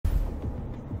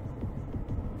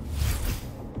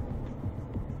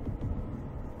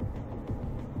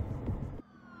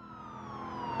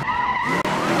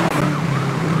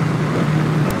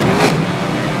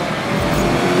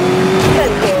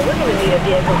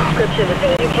description as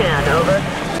soon as you can, over.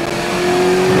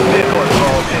 Vehicle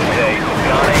involved is a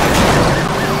Pagani.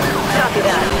 Copy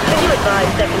that. Can you advise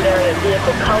secondary of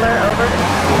vehicle color, over?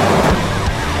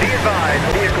 Be advised,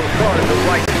 vehicle spotted the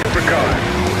white supercar.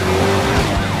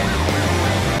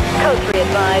 Code 3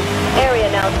 advised. Area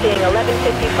now seeing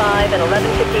 1155 and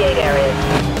 1158 areas.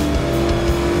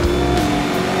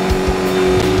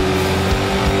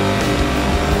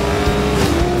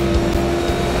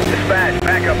 Dispatch,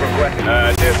 backup request.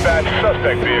 Dispatch,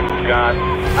 suspect vehicle's gone.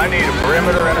 I need a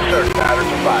perimeter and a search pattern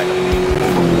to find him.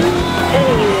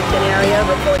 Any units in area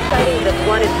report sightings of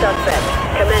wanted suspect.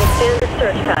 Commence standard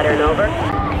search pattern, over.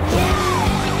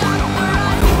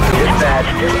 Dispatch,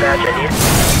 I need...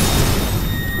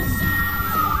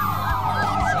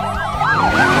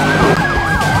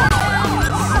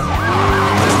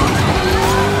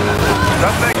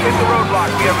 Suspect hit the roadblock.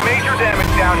 We have major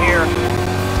damage down here.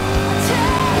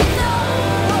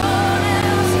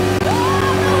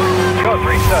 Code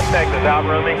 3 suspect is out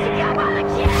roaming.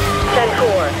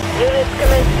 10-4. Units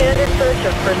commence standard search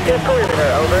of pursuit perimeter,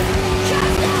 over.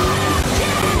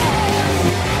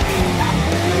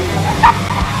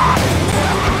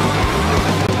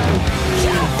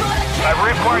 I've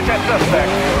reported that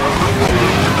suspect.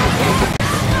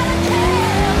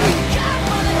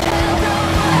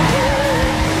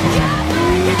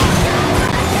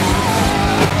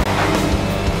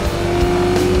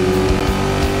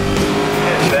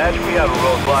 Dispatch, we have a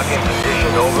roadblock in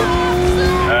position, over.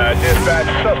 Dispatch,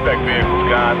 suspect vehicle's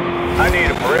gone. I need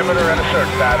a perimeter and a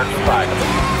search pattern to find him.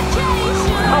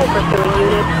 All pursuing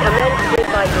units, commence grid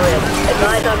by grid.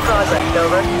 Advise on progress,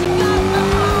 over.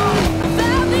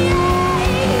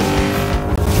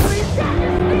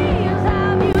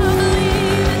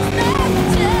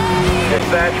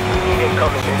 Dispatch,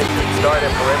 incoming units to start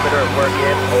at perimeter and work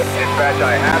in. Dispatch,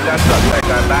 I have that suspect.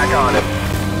 I'm back on it.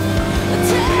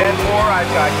 10-4,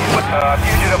 I've got you.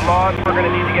 Fugitive lost. We're going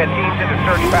to need to get teams into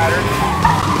search patterns.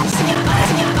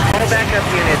 All backup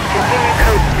units, continue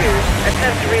code 2.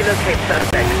 Attempt to relocate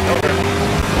suspect, over.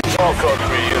 All code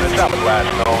 3 units, I'm at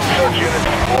last known. Search units,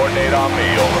 coordinate on me,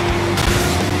 over.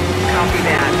 Copy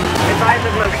that. Advise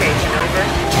of location,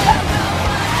 over.